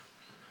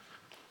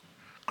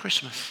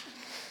Christmas.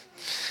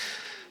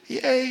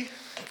 Yay.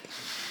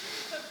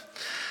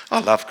 I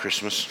love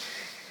Christmas.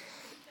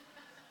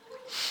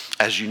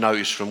 As you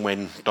notice from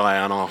when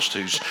Diane asked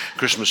whose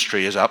Christmas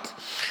tree is up.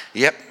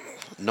 Yep,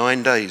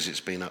 9 days it's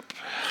been up.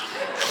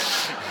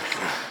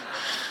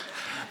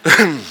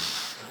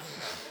 It's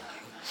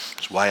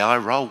the way I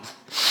roll.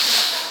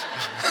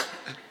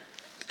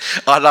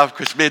 I love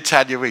Christmas. Me and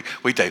Tanya,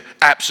 we do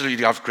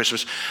absolutely love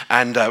Christmas,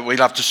 and we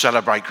love to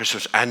celebrate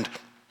Christmas. And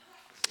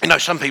you know,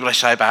 some people they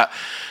say about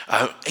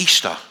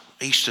Easter.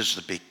 Easter's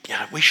the big. You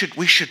know, we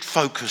should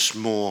focus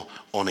more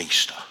on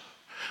Easter.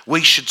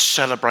 We should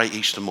celebrate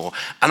Easter more.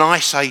 And I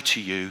say to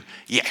you,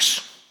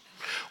 yes,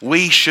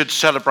 we should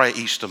celebrate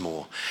Easter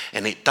more.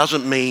 And it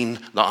doesn't mean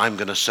that I'm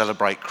going to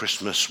celebrate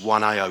Christmas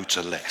 1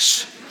 iota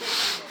less.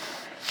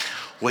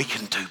 We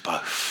can do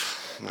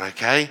both,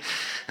 okay?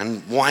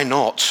 And why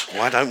not?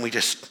 Why don't we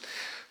just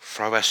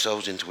throw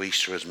ourselves into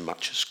Easter as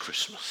much as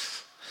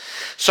Christmas?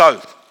 So,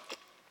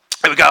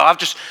 here we go.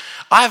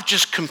 I have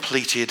just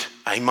completed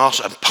a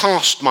master and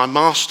passed my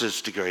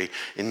master's degree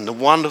in the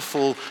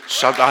wonderful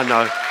subject. I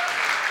know.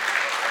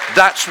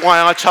 That's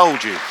why I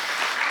told you.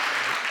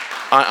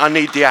 I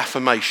need the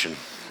affirmation.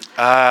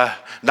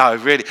 No,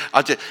 really.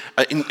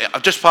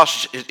 I've just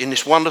passed in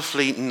this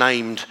wonderfully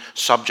named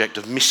subject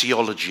of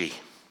missiology.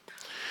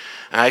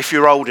 If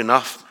you're old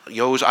enough,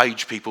 you always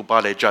age people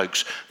by their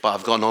jokes, but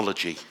I've got an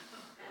ology.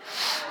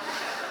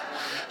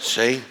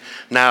 See?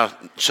 Now,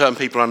 certain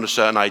people under a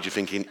certain age are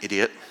thinking,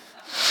 idiot.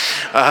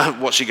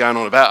 What's he going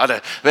on about? I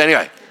don't. But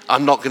anyway,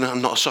 I'm not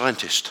a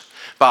scientist.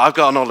 But I've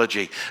got an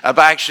ology. But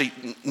actually,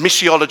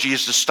 missiology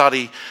is the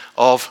study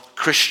of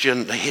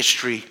the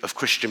history of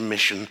Christian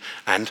mission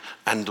and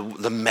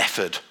the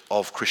method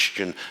of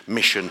Christian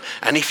mission.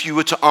 And if you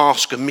were to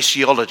ask a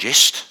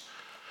missiologist,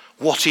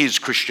 what is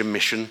Christian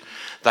mission?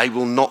 They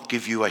will not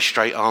give you a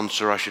straight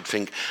answer, I should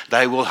think.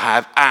 They will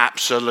have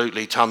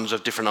absolutely tons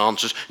of different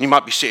answers. You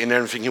might be sitting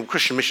there and thinking, well,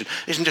 Christian mission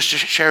isn't just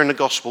sharing the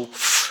gospel.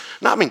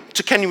 No, I mean,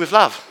 to Kenya with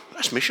love,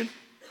 that's mission.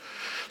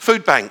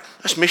 Food bank,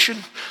 that's mission.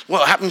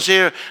 What happens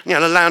here, you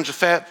know, the Lounge of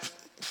Fair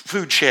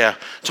food share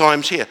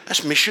times here,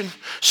 that's mission.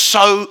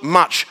 So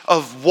much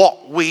of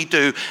what we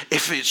do,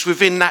 if it's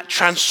within that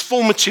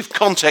transformative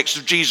context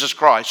of Jesus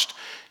Christ,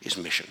 is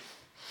mission.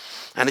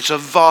 And it's a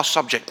vast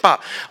subject.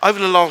 But over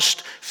the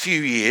last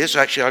few years,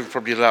 actually over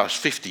probably the last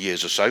 50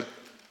 years or so,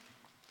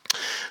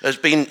 there's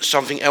been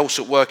something else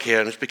at work here,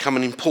 and it's become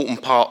an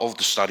important part of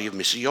the study of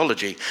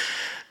missiology.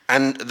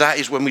 And that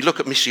is when we look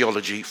at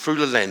missiology through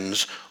the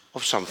lens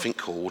of something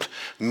called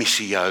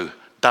Missio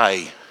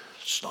Dei.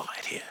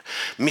 Slide here.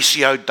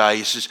 Missio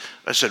Dei is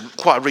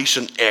quite a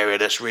recent area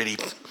that's really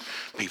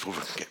people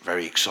get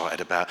very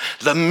excited about.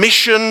 The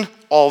mission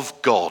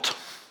of God.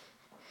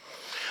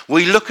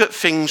 We look at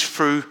things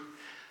through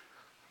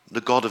the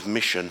God of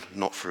mission,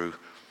 not through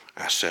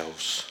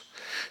ourselves.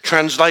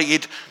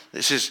 Translated,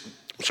 this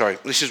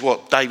is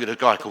what a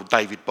guy called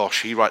David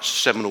Bosch, he writes a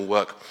seminal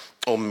work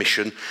on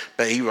mission,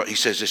 but he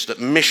says this,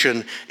 that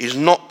mission is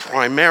not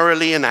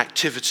primarily an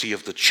activity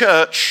of the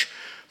church,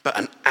 but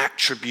an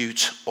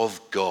attribute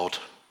of God.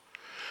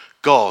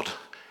 God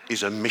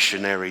is a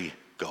missionary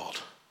God.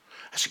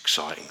 That's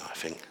exciting, I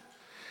think.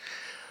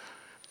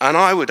 And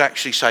I would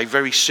actually say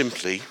very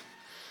simply,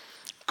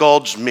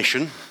 God's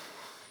mission,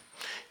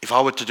 if I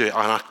were to do it,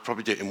 and I could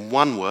probably do it in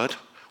one word,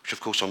 which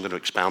of course I'm going to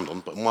expound on,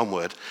 but in one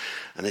word,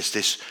 and it's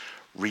this: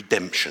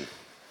 redemption.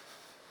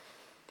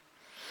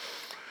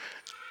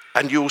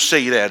 And you'll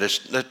see there's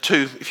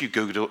two, if you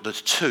Google it,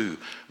 there's two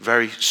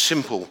very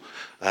simple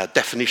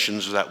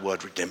definitions of that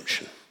word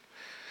redemption.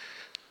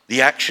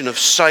 The action of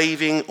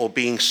saving or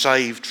being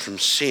saved from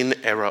sin,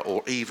 error,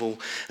 or evil,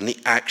 and the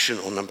action,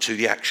 or number two,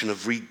 the action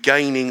of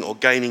regaining or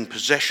gaining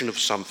possession of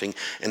something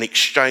in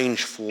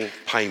exchange for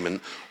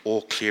payment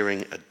or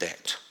clearing a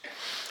debt.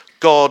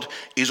 God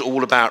is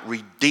all about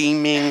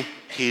redeeming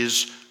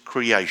his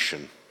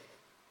creation,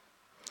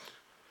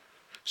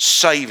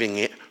 saving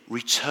it,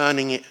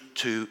 returning it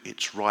to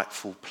its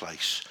rightful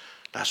place.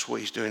 That's what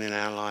he's doing in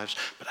our lives,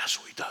 but that's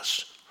what he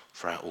does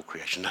throughout all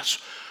creation.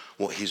 That's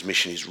what his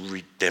mission is,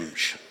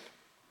 redemption.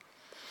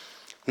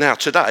 Now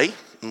today,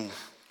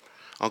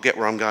 I'll get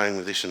where I'm going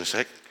with this in a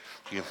sec.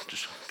 You're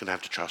just going to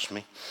have to trust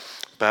me.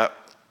 But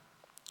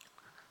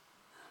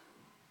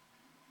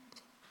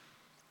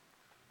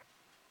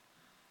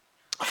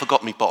I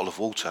forgot my bottle of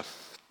water,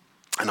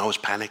 and I was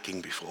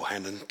panicking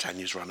beforehand, and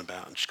Tanya's run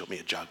about and she's got me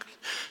a jug,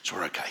 so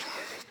we're okay.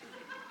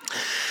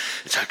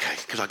 It's okay,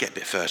 because I get a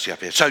bit thirsty up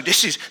here. So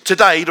this is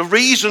today, the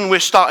reason we're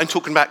starting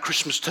talking about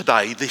Christmas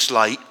today, this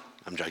late,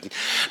 I'm joking.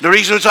 The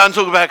reason we're starting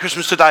talking about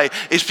Christmas today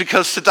is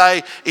because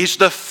today is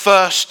the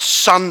first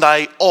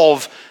Sunday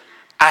of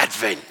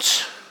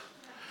Advent.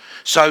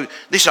 So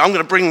I'm going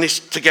to bring this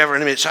together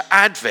in a minute. So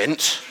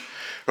Advent,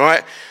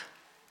 right,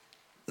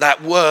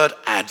 that word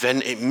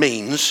Advent, it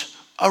means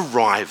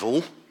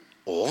arrival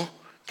or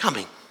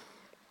coming.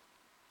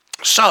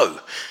 So,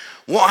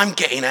 what I'm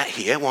getting at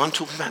here, what I'm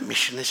talking about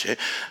mission is here,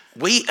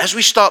 As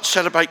we start to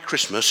celebrate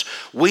Christmas,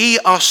 we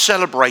are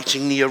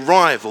celebrating the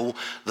arrival,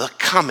 the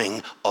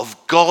coming of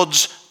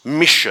God's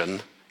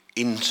mission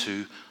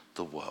into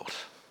the world.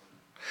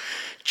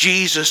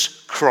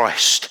 Jesus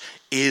Christ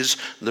is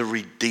the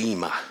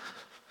Redeemer,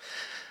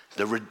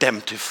 the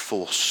redemptive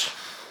force.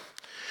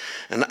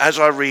 And as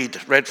I read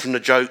from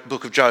the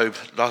book of Job,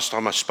 last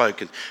time I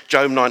spoke, and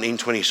Job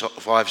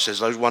 19:25 says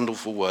those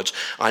wonderful words,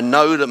 I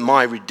know that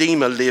my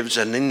Redeemer lives,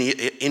 and in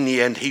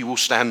the end he will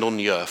stand on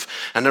the earth.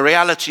 And the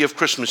reality of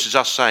Christmas is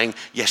us saying,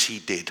 yes, he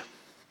did.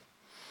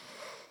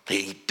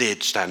 He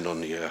did stand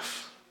on the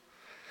earth.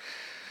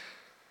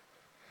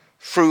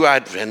 Through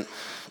Advent,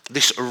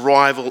 this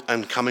arrival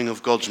and coming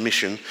of God's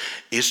mission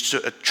is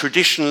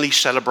traditionally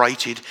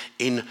celebrated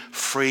in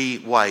 3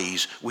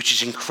 ways, which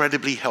is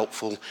incredibly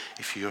helpful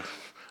if you're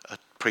a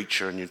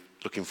preacher and you're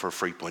looking for a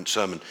 3-point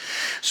sermon,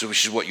 so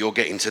which is what you're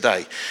getting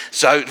today.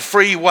 So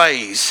 3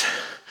 ways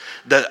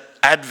that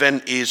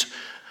Advent is,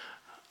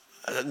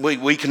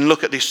 we can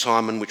look at this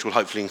time, and which will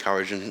hopefully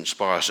encourage and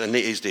inspire us, and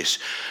it is this,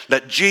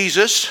 that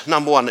Jesus,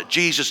 number one, that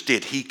Jesus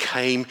did, he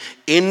came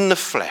in the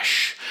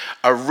flesh,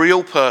 a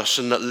real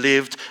person that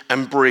lived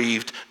and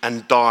breathed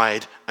and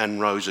died and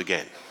rose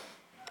again.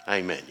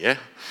 Amen, yeah?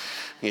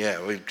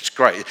 Yeah, it's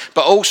great.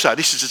 But also,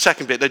 this is the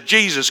second bit, that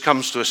Jesus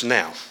comes to us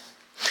now.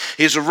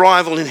 His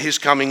arrival and his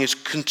coming is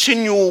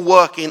continual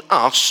work in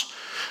us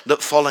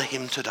that follow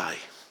him today.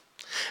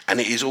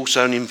 And it is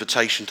also an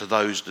invitation to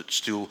those that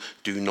still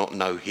do not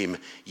know him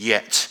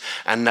yet.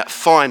 And that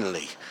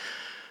finally,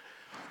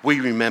 we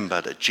remember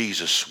that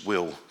Jesus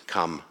will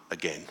come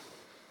again.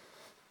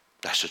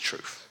 That's the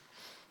truth.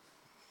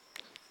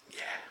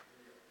 Yeah.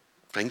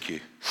 Thank you.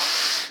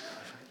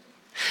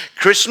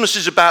 Christmas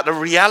is about the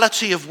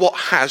reality of what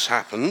has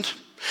happened.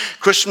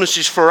 Christmas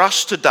is for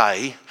us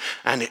today,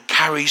 and it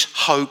carries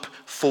hope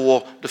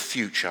for the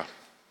future.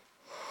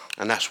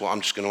 And that's what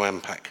I'm just going to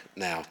unpack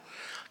now.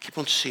 I keep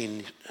on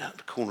seeing out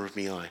the corner of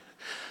my eye.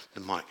 The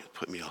mic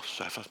put me off,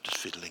 so if I'm just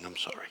fiddling, I'm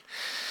sorry.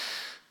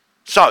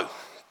 So,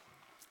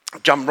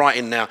 jump right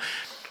in now.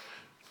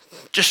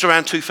 Just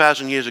around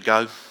 2,000 years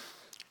ago,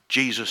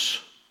 Jesus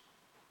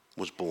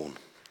was born.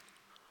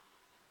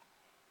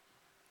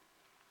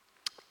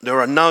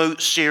 There are no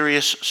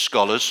serious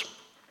scholars.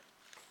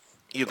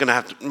 You're going to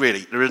have to,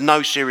 really, there are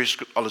no serious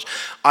scholars.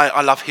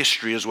 I love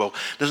history as well.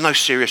 There's no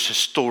serious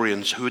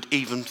historians who would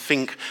even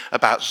think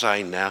about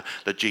saying now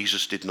that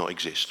Jesus did not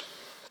exist.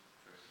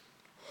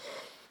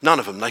 None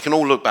of them. They can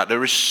all look back.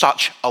 There is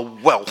such a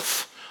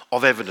wealth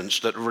of evidence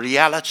that the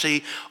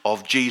reality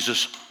of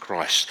Jesus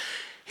Christ,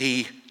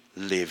 he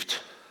lived.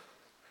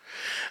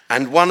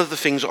 And one of the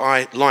things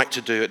I like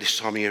to do at this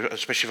time of year,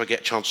 especially if I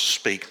get a chance to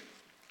speak,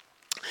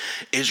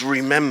 is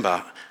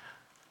remember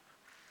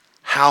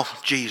how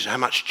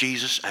much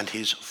Jesus and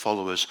his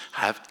followers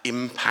have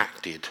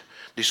impacted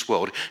this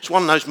world. It's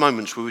one of those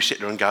moments where we sit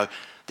there and go,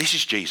 this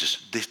is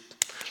Jesus.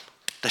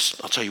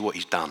 I'll tell you what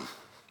he's done.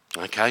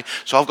 Okay?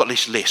 So I've got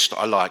this list that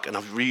I like, and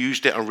I've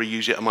reused it, I'll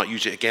reuse it, I might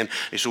use it again.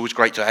 It's always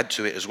great to add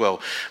to it as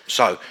well.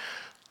 So,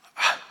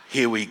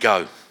 here we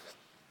go.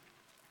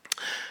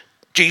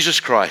 Jesus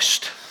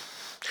Christ.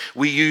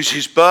 We use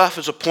his birth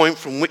as a point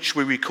from which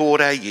we record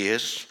our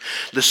years.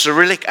 The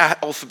Cyrillic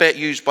alphabet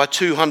used by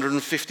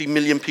 250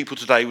 million people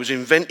today was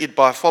invented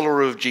by a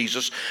follower of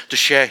Jesus to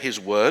share his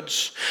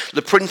words.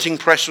 The printing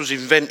press was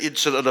invented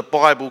so that the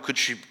Bible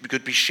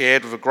could be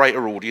shared with a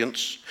greater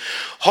audience.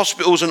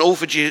 Hospitals and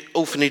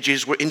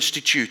orphanages were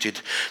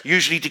instituted,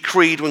 usually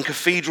decreed when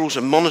cathedrals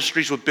and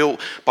monasteries were built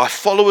by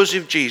followers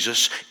of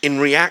Jesus in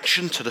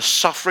reaction to the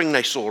suffering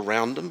they saw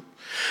around them.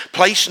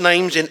 Place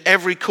names in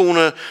every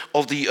corner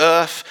of the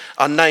earth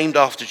are named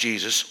after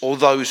Jesus or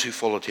those who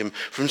followed him.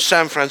 From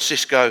San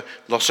Francisco,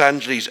 Los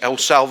Angeles, El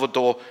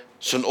Salvador,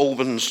 St.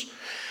 Albans.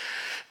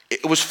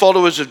 It was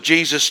followers of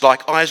Jesus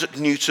like Isaac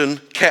Newton,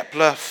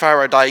 Kepler,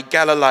 Faraday,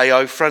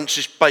 Galileo,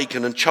 Francis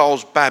Bacon and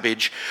Charles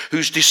Babbage,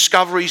 whose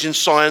discoveries in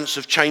science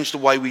have changed the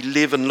way we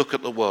live and look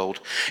at the world.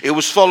 It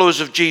was followers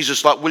of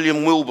Jesus like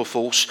William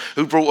Wilberforce,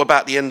 who brought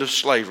about the end of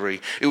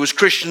slavery. It was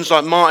Christians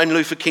like Martin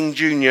Luther King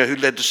Jr., who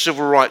led the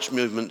civil rights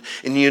movement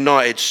in the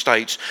United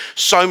States.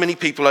 So many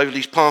people over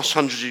these past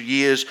hundreds of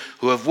years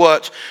who have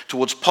worked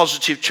towards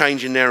positive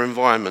change in their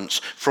environments,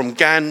 from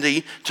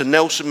Gandhi to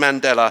Nelson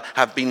Mandela,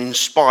 have been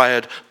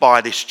inspired by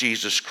this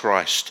Jesus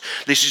Christ.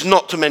 This is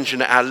not to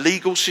mention our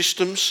legal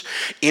systems.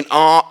 In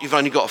art, you've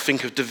only got to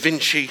think of Da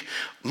Vinci,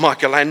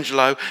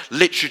 Michelangelo.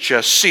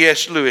 Literature,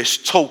 C.S. Lewis,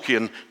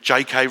 Tolkien,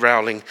 J.K.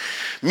 Rowling.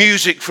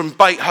 Music, from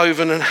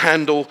Beethoven and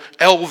Handel,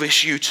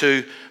 Elvis,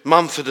 U2,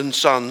 Mumford &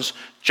 Sons,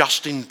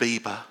 Justin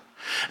Bieber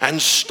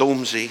and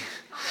Stormzy.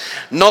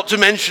 Not to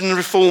mention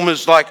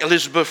reformers like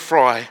Elizabeth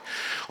Fry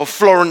or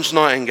Florence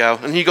Nightingale.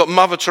 And you've got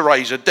Mother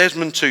Teresa,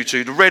 Desmond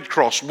Tutu, the Red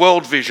Cross,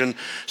 World Vision,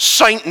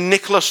 St.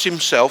 Nicholas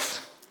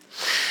himself.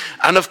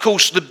 And of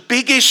course, the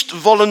biggest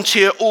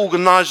volunteer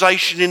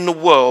organisation in the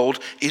world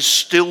is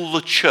still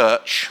the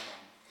church.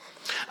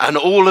 And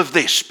all of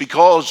this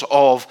because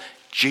of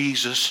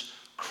Jesus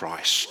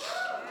Christ.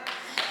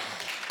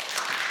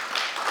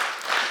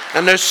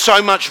 And there's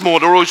so much more,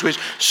 there always is,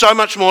 so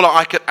much more that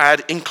I could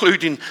add,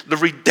 including the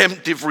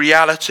redemptive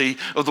reality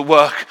of the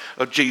work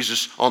of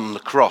Jesus on the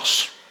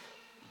cross.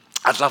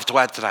 I'd love to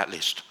add to that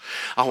list.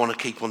 I want to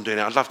keep on doing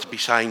it. I'd love to be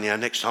saying,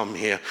 next time I'm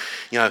here,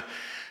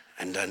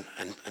 and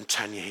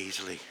Tanya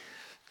Heasley,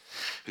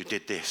 who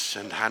did this,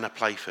 and Hannah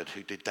Playford,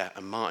 who did that,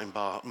 and Martin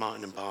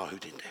and Barr, who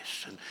did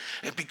this. And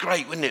it'd be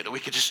great, wouldn't it, that we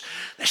could just,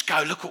 let's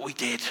go, look what we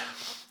did.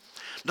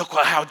 Look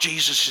at how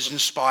Jesus has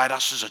inspired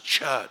us as a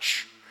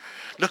church.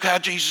 Look how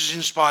Jesus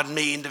inspired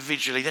me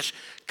individually. Let's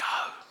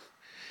go.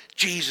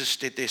 Jesus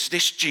did this.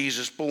 This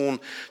Jesus, born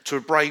to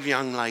a brave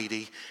young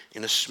lady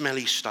in a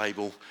smelly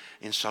stable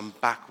in some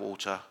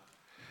backwater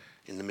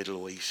in the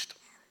Middle East.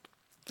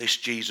 This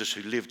Jesus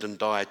who lived and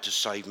died to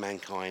save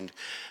mankind.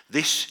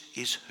 This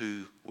is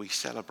who we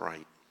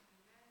celebrate.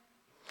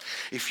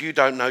 If you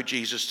don't know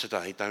Jesus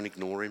today, don't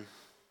ignore him.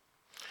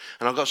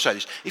 And I've got to say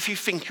this, if you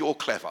think you're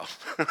clever,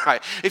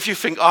 right? If you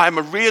think I'm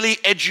a really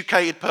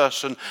educated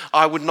person,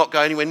 I would not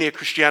go anywhere near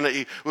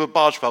Christianity with a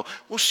barge pole.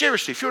 Well,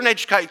 seriously, if you're an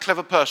educated,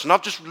 clever person,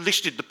 I've just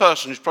listed the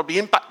person who's probably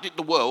impacted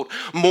the world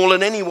more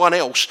than anyone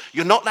else.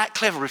 You're not that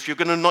clever if you're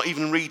going to not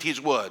even read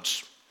his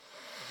words.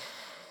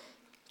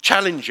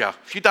 Challenge you.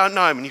 If you don't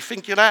know him and you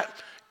think you're that,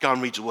 go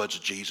and read the words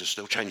of Jesus.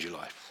 They'll change your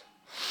life.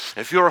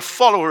 If you're a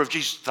follower of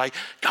Jesus today,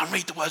 go and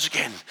read the words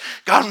again.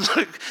 Go and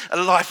look at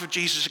the life of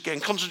Jesus again.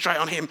 Concentrate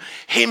on him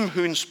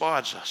who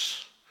inspires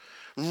us,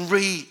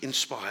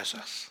 re-inspires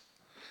us.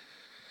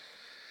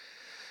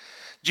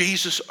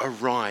 Jesus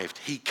arrived.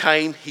 He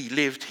came, he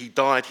lived, he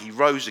died, he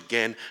rose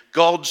again.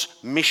 God's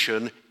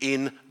mission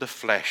in the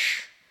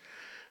flesh.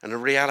 And the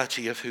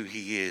reality of who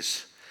he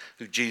is,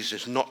 who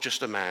Jesus is, not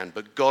just a man,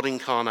 but God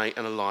incarnate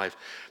and alive,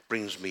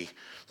 brings me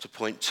to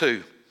point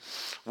 2.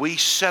 We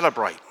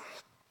celebrate.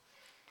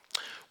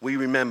 We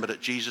remember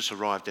that Jesus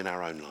arrived in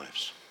our own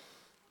lives.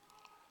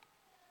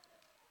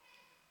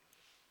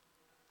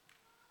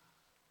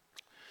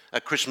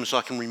 At Christmas,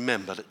 I can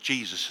remember that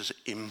Jesus has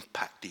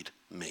impacted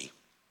me.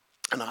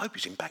 And I hope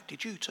he's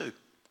impacted you too.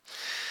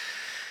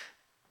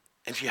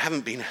 And if you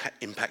haven't been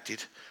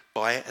impacted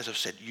by it, as I've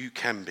said, you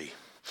can be.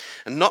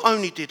 And not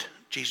only did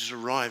Jesus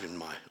arrive in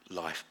my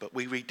life, but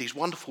we read these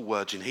wonderful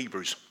words in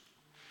Hebrews.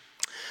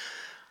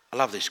 I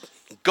love this.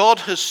 God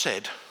has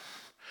said,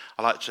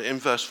 I like to, in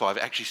verse 5,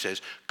 it actually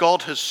says,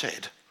 God has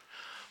said,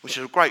 which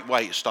is a great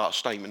way to start a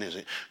statement,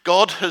 isn't it?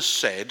 God has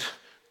said,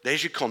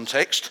 there's your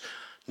context,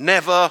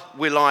 never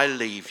will I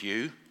leave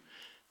you,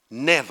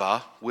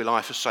 never will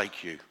I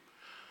forsake you.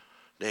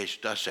 There's,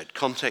 I said,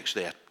 context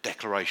there,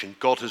 declaration.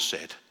 God has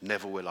said,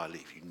 never will I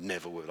leave you,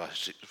 never will I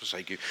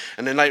forsake you.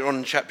 And then later on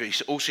in the chapter, he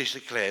also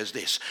declares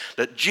this,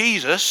 that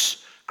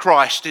Jesus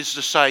Christ is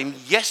the same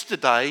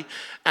yesterday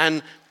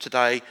and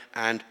today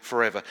and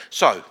forever.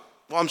 So,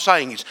 what I'm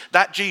saying is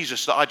that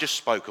Jesus that I just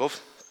spoke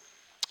of,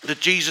 the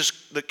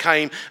Jesus that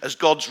came as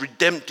God's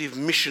redemptive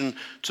mission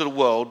to the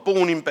world,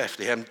 born in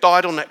Bethlehem,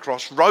 died on that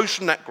cross, rose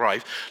from that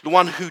grave, the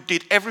one who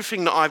did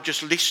everything that I've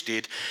just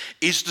listed,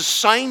 is the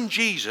same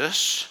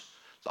Jesus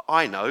that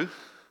I know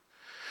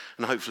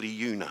and hopefully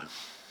you know.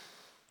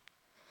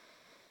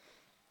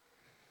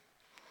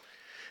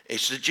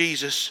 It's the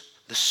Jesus,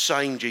 the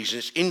same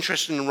Jesus. It's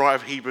interesting, the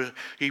writer of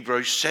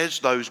Hebrews says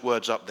those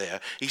words up there.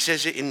 He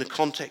says it in the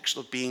context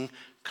of being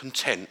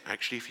content,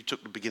 actually, if you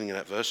took the beginning of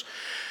that verse.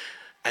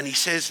 And he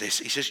says this,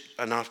 he says,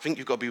 and I think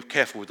you've got to be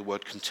careful with the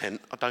word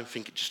content. I don't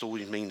think it just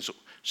always means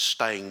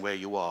staying where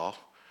you are.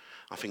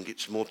 I think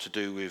it's more to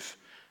do with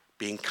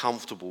being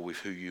comfortable with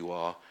who you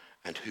are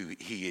and who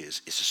he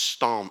is. It's a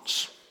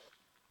stance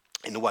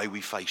in the way we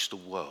face the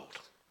world.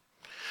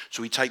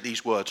 So we take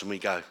these words and we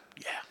go,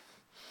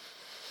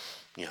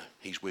 yeah,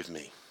 he's with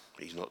me.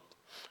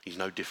 He's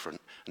no different.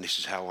 And this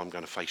is how I'm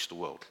going to face the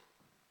world.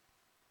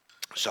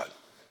 So,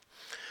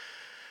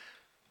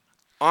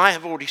 I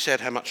have already said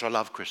how much I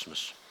love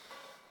Christmas.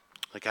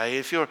 Okay,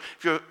 if you've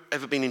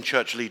ever been in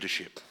church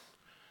leadership,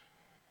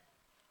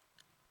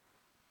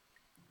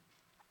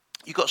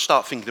 you've got to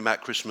start thinking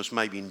about Christmas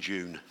maybe in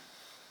June.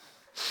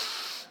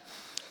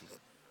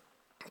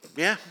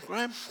 Yeah,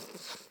 Graham?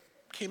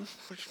 Kim?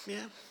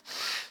 Yeah.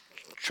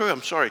 True,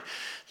 I'm sorry.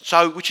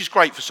 So, which is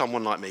great for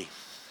someone like me.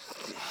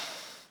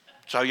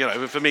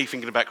 So, for me,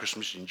 thinking about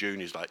Christmas in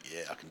June is like,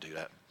 yeah, I can do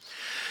that.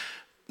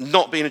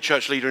 Not being a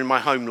church leader in my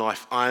home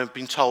life, I have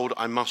been told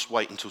I must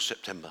wait until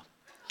September.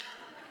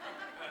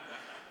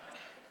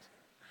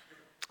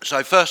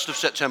 So 1st of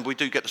September, we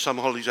do get the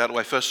summer holidays out of the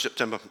way, 1st of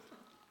September.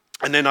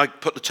 And then I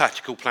put the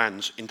tactical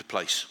plans into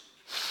place.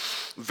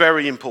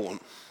 Very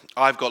important.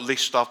 I've got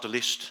list after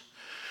list.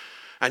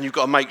 And you've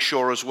got to make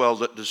sure as well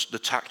that there's the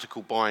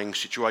tactical buying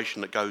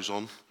situation that goes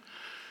on.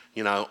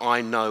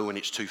 I know when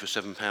it's 2 for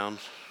 £7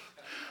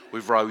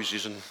 with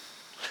roses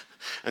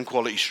and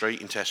Quality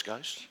Street in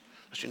Tesco's.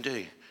 That's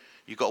indeed.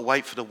 You've got to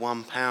wait for the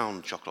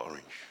 £1 chocolate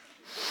orange.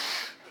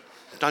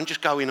 Don't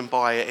just go in and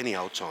buy it any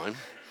old time.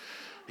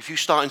 If you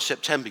start in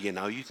September,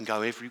 you can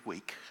go every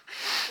week,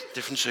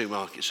 different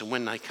supermarkets, and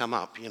when they come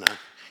up, you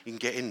can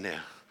get in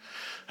there.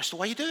 That's the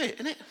way you do it,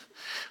 isn't it?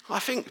 I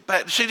think,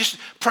 but see, this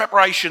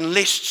preparation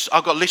lists,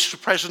 I've got lists for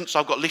presents,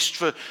 I've got lists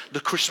for the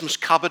Christmas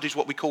cupboard is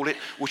what we call it,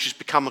 which has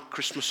become a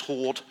Christmas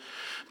hoard.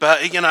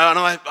 But, and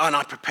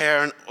I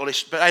prepare and all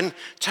this. And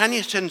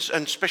Tanya tends,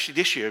 and especially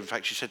this year, in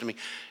fact, she said to me,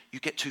 you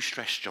get too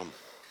stressed, John.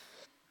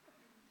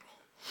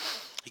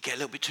 You get a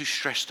little bit too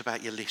stressed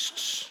about your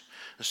lists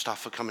and stuff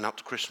for coming up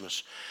to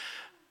Christmas.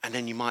 And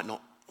then you might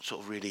not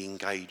sort of really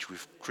engage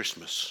with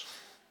Christmas.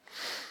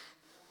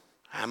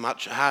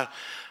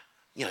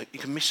 You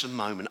can miss the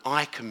moment.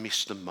 I can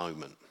miss the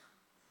moment.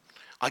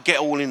 I get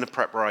all in the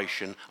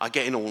preparation. I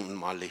get in all in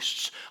my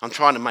lists. I'm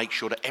trying to make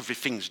sure that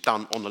everything's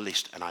done on the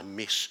list, and I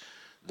miss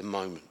the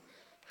moment.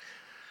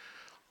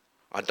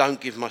 I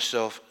don't give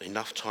myself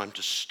enough time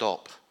to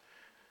stop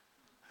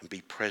and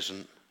be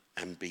present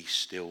and be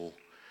still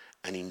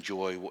and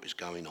enjoy what is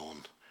going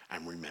on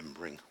and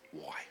remembering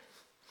why.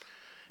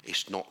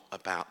 It's not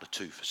about the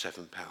 2 for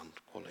 £7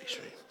 quality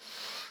stream.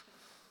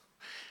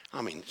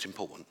 I mean, it's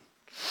important,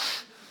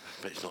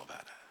 but it's not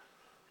about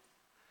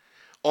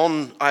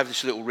that. I have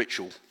this little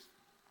ritual,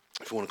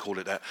 if you want to call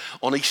it that,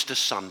 on Easter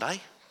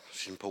Sunday,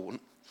 which is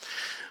important,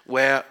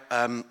 where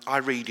I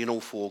read in all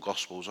 4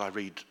 Gospels. I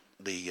read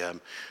the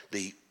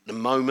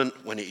moment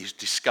when it is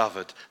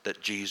discovered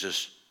that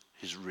Jesus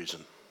is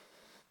risen.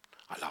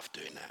 I love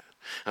doing that.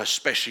 I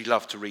especially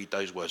love to read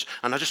those words.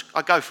 And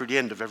I go through the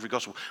end of every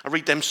Gospel. I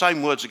read them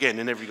same words again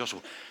in every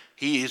Gospel.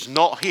 He is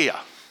not here.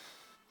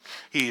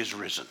 He is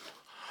risen.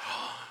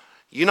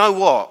 You know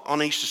what?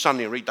 On Easter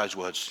Sunday, I read those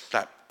words.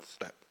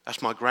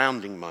 That's my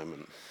grounding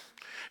moment.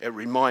 It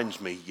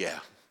reminds me,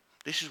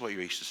 this is what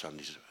your Easter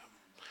Sunday is about.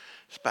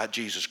 It's about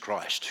Jesus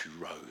Christ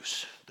who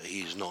rose, that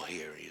he is not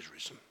here, he is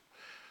risen.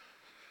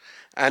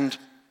 And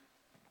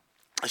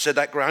I said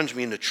that grounds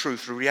me in the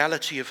truth, the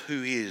reality of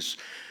who he is,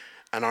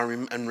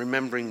 and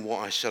remembering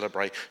what I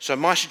celebrate. So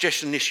my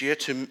suggestion this year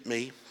to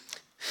me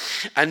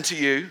and to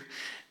you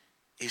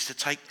is to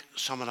take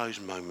some of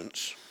those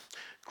moments,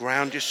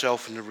 ground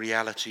yourself in the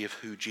reality of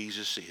who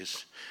Jesus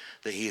is,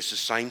 that he is the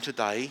same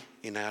today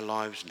in our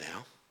lives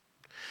now.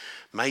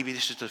 Maybe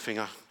this is the thing,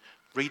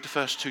 read the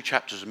first 2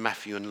 chapters of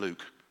Matthew and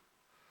Luke.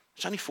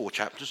 It's only 4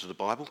 chapters of the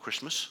Bible,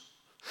 Christmas.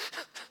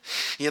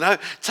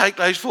 Take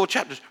those 4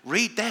 chapters,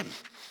 read them.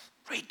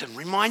 Read them.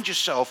 Remind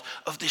yourself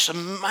of this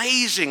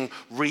amazing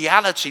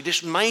reality,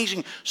 this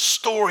amazing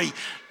story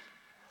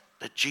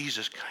that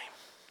Jesus came.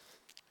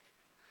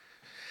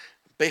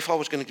 But if I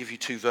was going to give you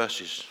 2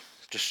 verses,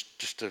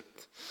 just to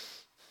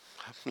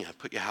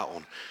put your hat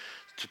on,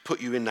 to put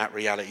you in that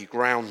reality,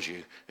 ground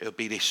you, it would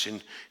be this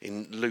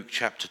in Luke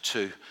chapter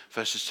 2,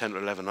 verses 10 to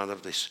 11. I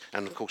love this.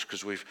 And of course,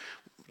 because we've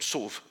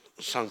sort of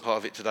sung part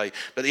of it today.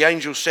 But the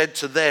angel said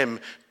to them,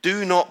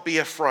 do not be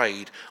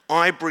afraid.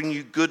 I bring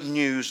you good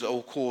news that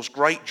will cause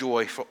great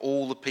joy for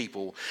all the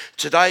people.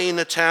 Today in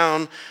the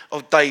town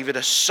of David,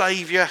 a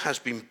Saviour has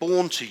been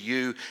born to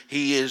you.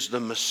 He is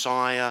the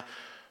Messiah,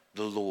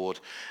 the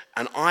Lord.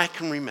 And I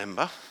can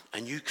remember,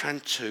 and you can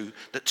too,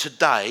 that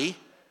today,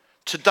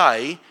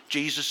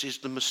 Jesus is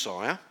the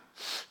Messiah.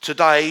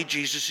 Today,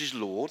 Jesus is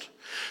Lord.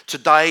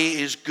 Today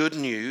is good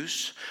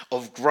news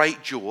of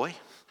great joy.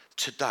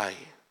 Today.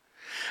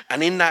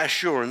 And in that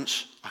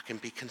assurance, I can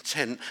be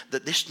content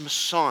that this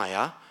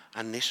Messiah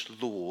and this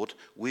Lord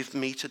with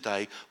me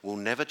today will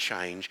never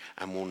change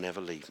and will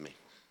never leave me.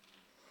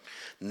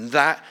 And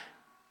that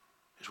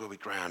is where we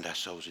ground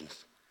ourselves in.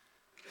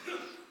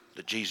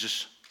 That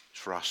Jesus is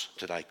for us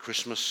today.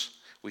 Christmas,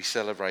 we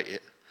celebrate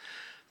it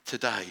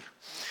today.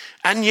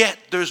 And yet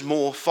there's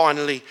more.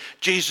 Finally,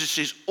 Jesus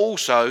is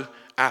also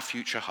our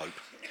future hope.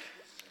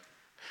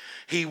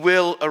 He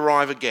will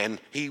arrive again.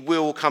 He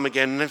will come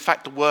again. And in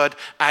fact, the word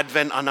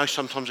Advent, I know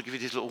sometimes I give you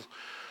this little,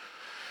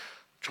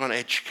 trying to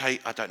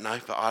educate, I don't know,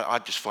 but I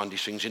just find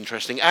these things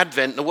interesting.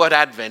 Advent, the word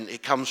Advent,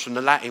 it comes from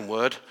the Latin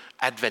word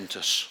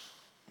Adventus.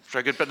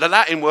 Very good. But the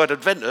Latin word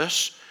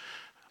Adventus,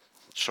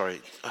 sorry,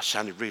 I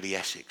sounded really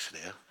Essex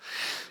there.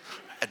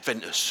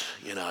 Adventus,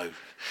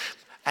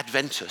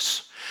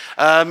 Adventus.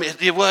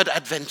 The word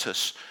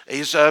Adventus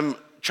is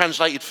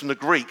translated from the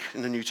Greek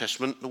in the New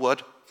Testament, the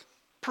word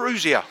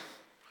Parousia.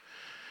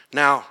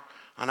 Now,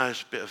 I know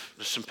there's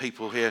some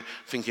people here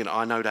thinking,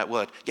 I know that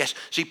word. Yes,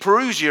 see,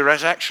 Parousia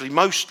is actually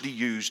mostly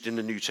used in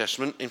the New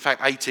Testament. In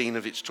fact, 18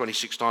 of its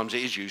 26 times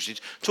it is used.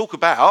 It's talk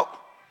about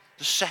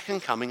the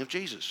second coming of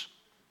Jesus.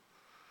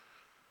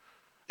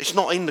 It's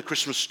not in the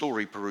Christmas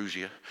story,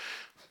 Parousia,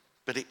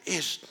 but it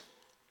is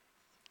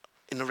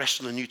in the rest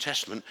of the New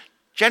Testament,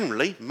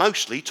 generally,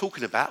 mostly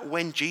talking about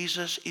when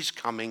Jesus is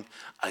coming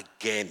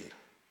again.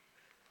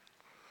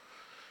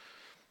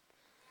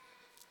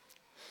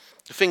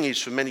 The thing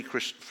is, for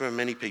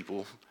many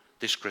people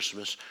this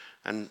Christmas,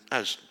 and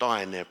as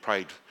Diane there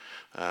prayed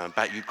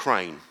about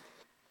Ukraine,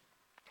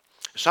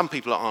 some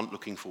people aren't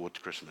looking forward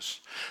to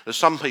Christmas. There's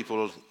some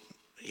people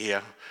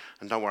here,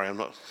 and don't worry, I'm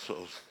not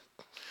sort of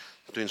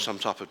doing some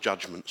type of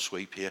judgment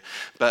sweep here,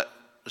 but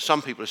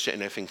some people are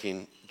sitting there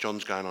thinking,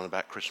 John's going on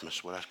about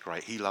Christmas. Well, that's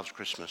great. He loves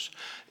Christmas.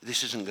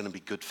 This isn't going to be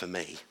good for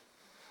me.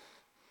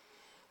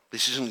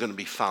 This isn't going to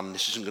be fun.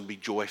 This isn't going to be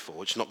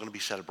joyful. It's not going to be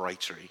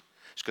celebratory.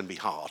 It's going to be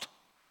hard.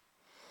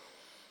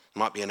 It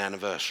might be an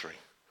anniversary.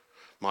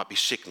 It might be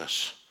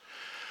sickness.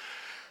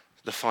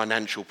 The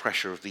financial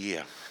pressure of the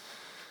year.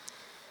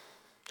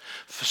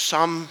 For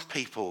some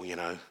people,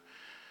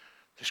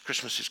 this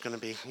Christmas is going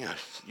to be,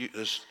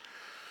 there's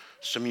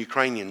some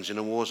Ukrainians in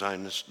a war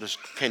zone. There's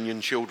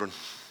Kenyan children.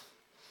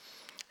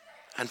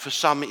 And for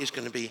some, it is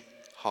going to be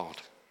hard.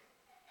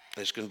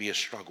 There's going to be a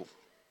struggle.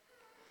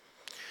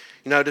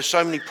 There's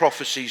so many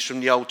prophecies from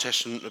the Old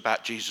Testament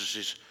about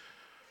Jesus'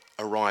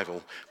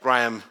 arrival.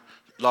 Graham,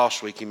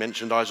 last week, he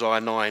mentioned Isaiah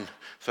 9,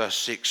 verse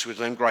 6, with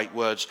them great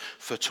words,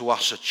 "For to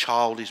us a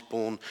child is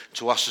born,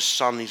 to us a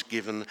son is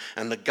given,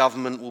 and the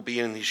government will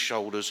be on his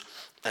shoulders,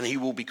 and he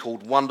will be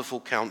called Wonderful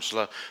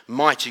Counselor,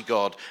 Mighty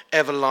God,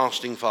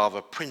 Everlasting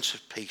Father, Prince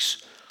of Peace."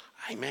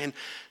 Amen.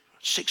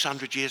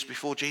 600 years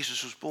before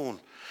Jesus was born.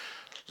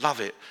 Love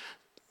it.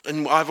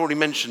 And I've already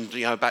mentioned,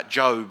 about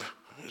Job,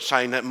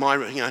 saying that my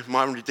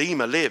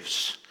Redeemer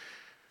lives.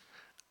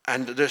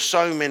 And there's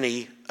so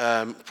many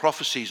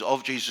prophecies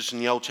of Jesus in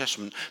the Old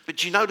Testament. But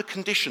do you know the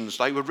conditions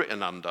they were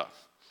written under?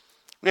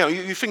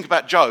 You think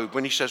about Job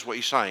when he says what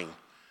he's saying.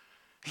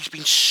 He's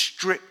been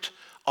stripped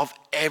of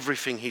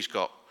everything he's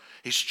got.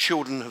 His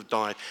children have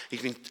died.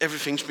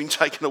 Everything's been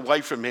taken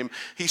away from him.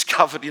 He's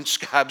covered in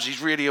scabs. He's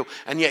really ill.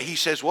 And yet he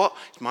says what?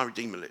 My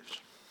Redeemer lives.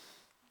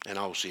 And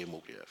I will see him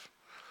walk the earth.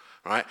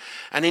 Right?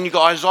 And then you've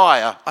got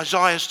Isaiah.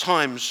 Isaiah's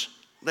times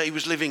that he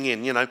was living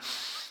in,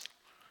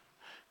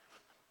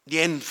 the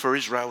end for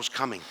Israel's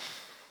coming.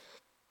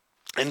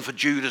 End for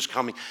Judah's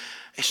coming.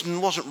 It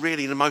wasn't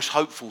really the most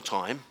hopeful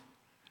time.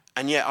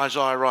 And yet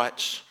Isaiah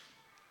writes,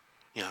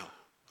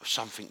 of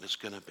something that's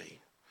going to be.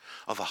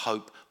 Of a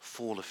hope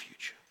for the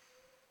future.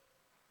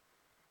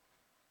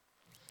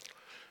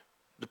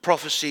 The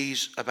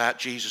prophecies about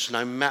Jesus,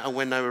 no matter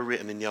when they were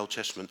written in the Old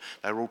Testament,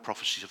 they were all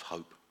prophecies of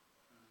hope.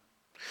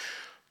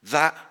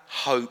 That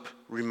hope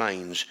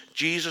remains.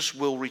 Jesus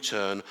will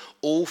return.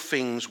 All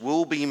things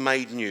will be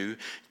made new.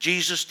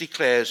 Jesus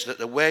declares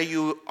that where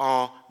you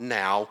are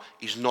now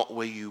is not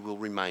where you will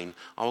remain.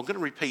 I'm going to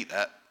repeat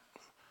that.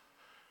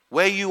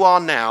 Where you are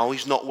now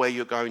is not where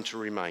you're going to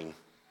remain.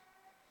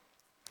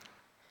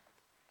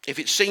 If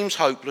it seems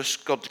hopeless,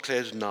 God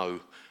declares no,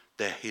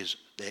 there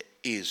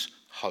is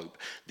hope.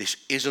 This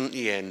isn't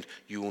the end.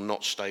 You will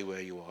not stay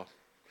where you are.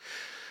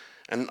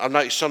 And I've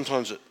noticed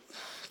sometimes at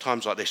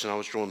times like this, and I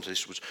was drawn to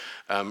this,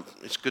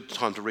 it's a good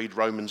time to read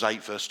Romans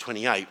 8, verse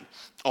 28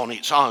 on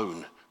its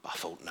own. But I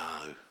thought,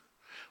 no,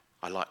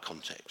 I like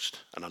context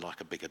and I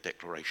like a bigger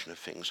declaration of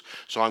things.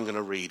 So I'm going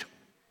to read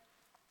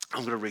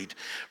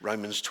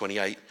Romans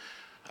 28,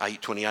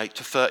 28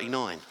 to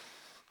 39.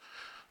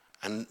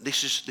 And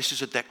this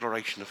is a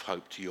declaration of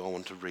hope to you. I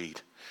want to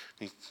read.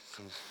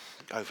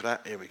 Go for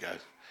that. Here we go.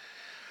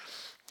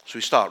 So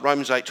we start.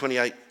 Romans 8,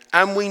 28.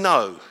 And we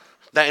know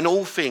that in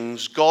all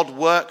things God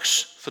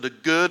works for the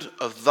good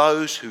of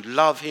those who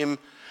love him,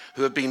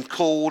 who have been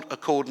called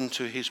according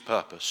to his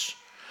purpose.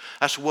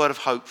 That's a word of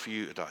hope for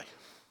you today.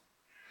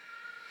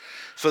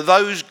 For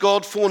those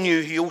God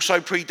foreknew, he also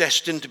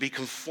predestined to be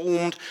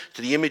conformed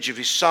to the image of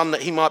his Son,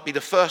 that he might be the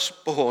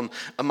firstborn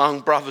among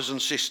brothers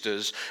and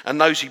sisters. And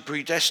those he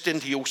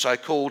predestined, he also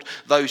called.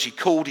 Those he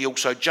called, he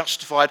also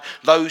justified.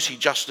 Those he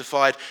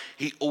justified,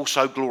 he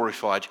also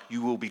glorified.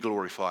 You will be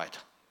glorified.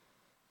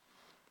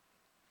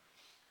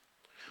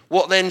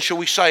 What then shall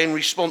we say in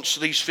response to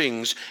these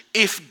things?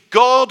 If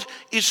God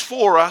is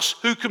for us,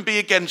 who can be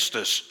against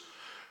us?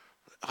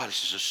 Oh,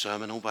 this is a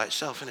sermon all by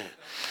itself, isn't it?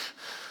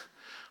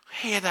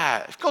 Hear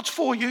that. If God's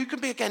for you, who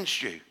can be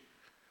against you?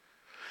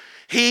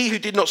 He who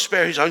did not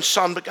spare his own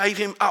Son, but gave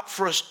him up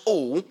for us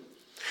all,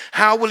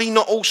 how will he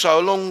not also,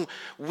 along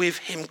with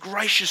him,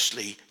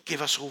 graciously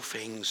give us all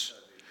things?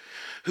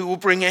 Who will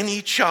bring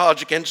any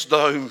charge against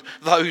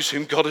those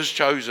whom God has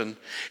chosen?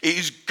 It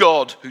is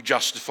God who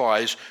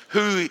justifies.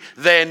 Who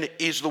then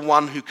is the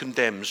one who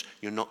condemns?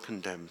 You're not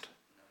condemned.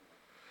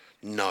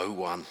 No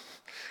one.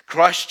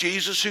 Christ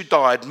Jesus, who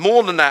died,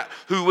 more than that,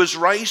 who was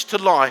raised to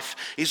life,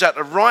 is at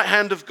the right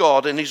hand of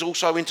God and is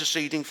also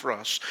interceding for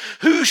us.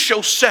 Who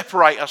shall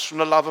separate us from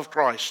the love of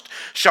Christ?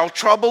 Shall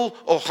trouble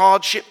or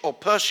hardship or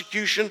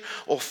persecution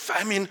or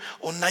famine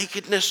or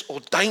nakedness or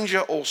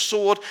danger or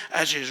sword,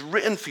 as it is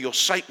written, for your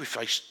sake we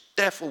face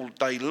death all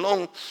day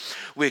long.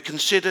 We're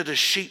considered as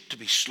sheep to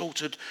be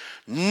slaughtered.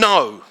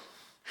 No.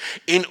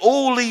 In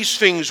all these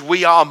things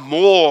we are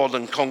more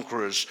than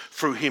conquerors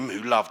through him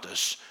who loved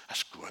us.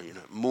 That's great,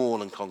 more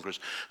than conquerors.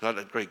 Like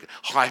that Greek,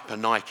 hyper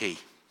Nike.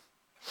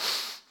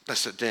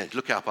 That's it there.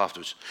 Look it up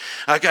afterwards.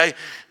 Okay,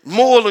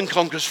 more than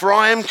conquerors, for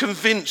I am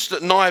convinced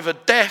that neither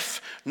death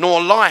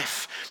nor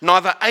life,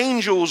 neither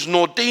angels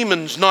nor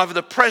demons, neither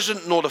the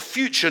present nor the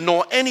future,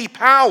 nor any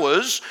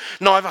powers,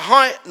 neither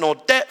height nor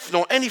depth,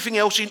 nor anything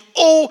else in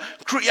all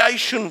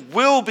creation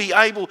will be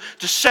able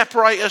to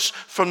separate us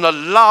from the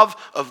love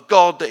of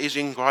God that is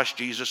in Christ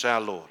Jesus our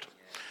Lord.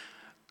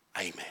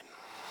 Amen.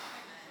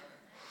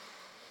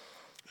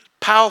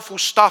 Powerful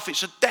stuff.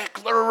 It's a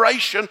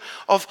declaration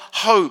of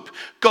hope.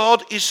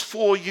 God is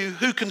for you.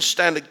 Who can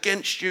stand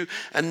against you?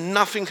 And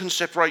nothing can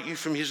separate you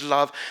from his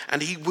love.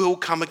 And he will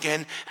come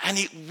again, and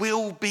it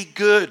will be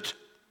good.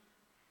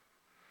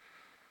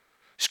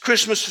 It's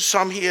Christmas for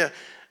some here,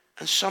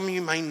 and some of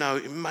you may know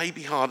it may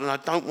be hard, and I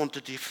don't want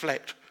to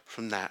deflect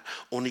from that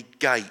or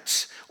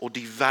negate or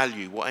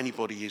devalue what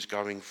anybody is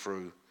going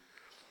through.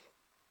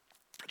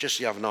 Just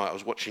the other night I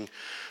was watching,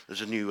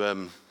 there's a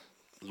new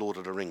Lord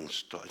of the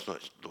Rings, it's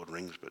not Lord of the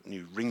Rings, but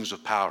new Rings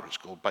of Power it's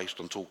called, based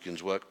on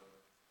Tolkien's work.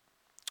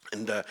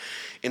 And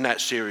in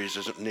that series,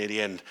 near the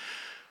end,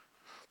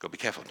 got to be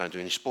careful, don't do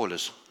any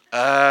spoilers.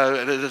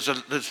 There's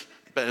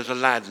a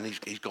lad, and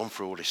he's gone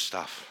through all this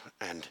stuff,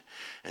 and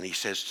he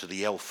says to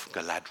the elf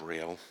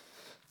Galadriel,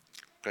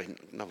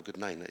 another good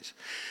name that is,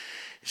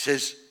 he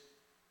says,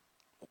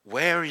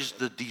 "Where is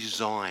the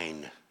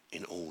design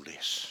in all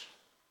this?"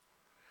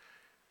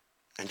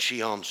 And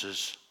she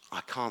answers,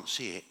 "I can't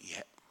see it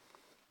yet."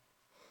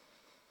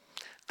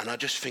 And I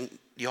just think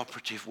the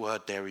operative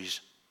word there is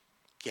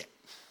yet.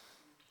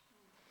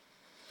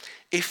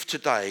 If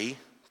today,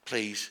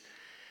 please,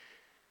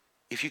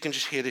 if you can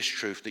just hear this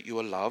truth, that you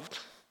are loved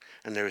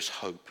and there is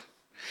hope.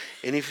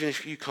 And even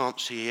if you can't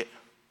see it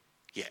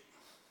yet,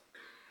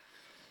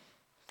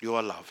 you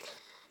are loved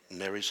and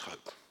there is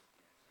hope.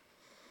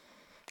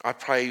 I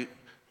pray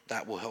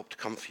that will help to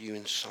comfort you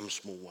in some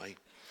small way.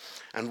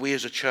 And we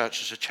as a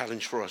church, it's a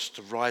challenge for us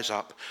to rise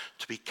up,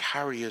 to be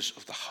carriers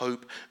of the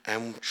hope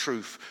and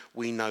truth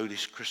we know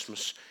this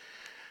Christmas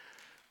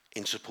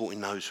in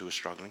supporting those who are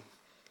struggling.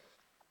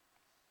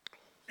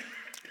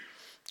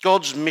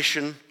 God's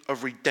mission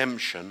of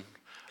redemption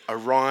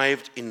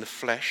arrived in the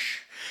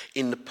flesh,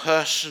 in the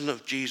person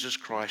of Jesus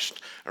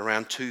Christ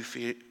around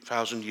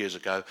 2,000 years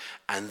ago,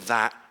 and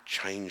that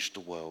changed the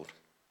world.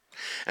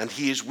 And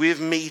he is with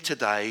me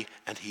today,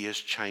 and he has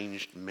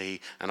changed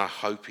me, and I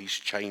hope he's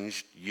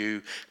changed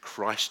you.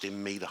 Christ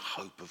in me, the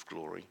hope of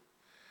glory.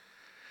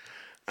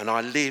 And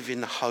I live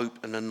in the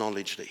hope and the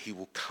knowledge that he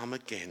will come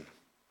again,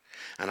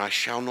 and I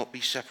shall not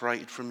be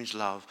separated from his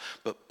love,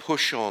 but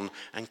push on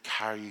and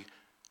carry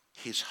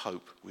his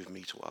hope with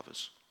me to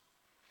others.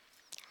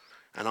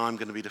 And I'm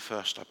going to be the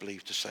first, I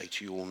believe, to say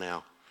to you all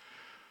now,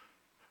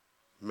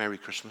 Merry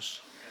Christmas.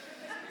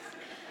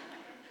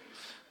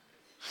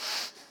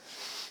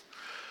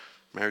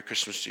 Merry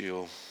Christmas to you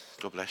all.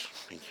 God bless.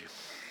 Thank you.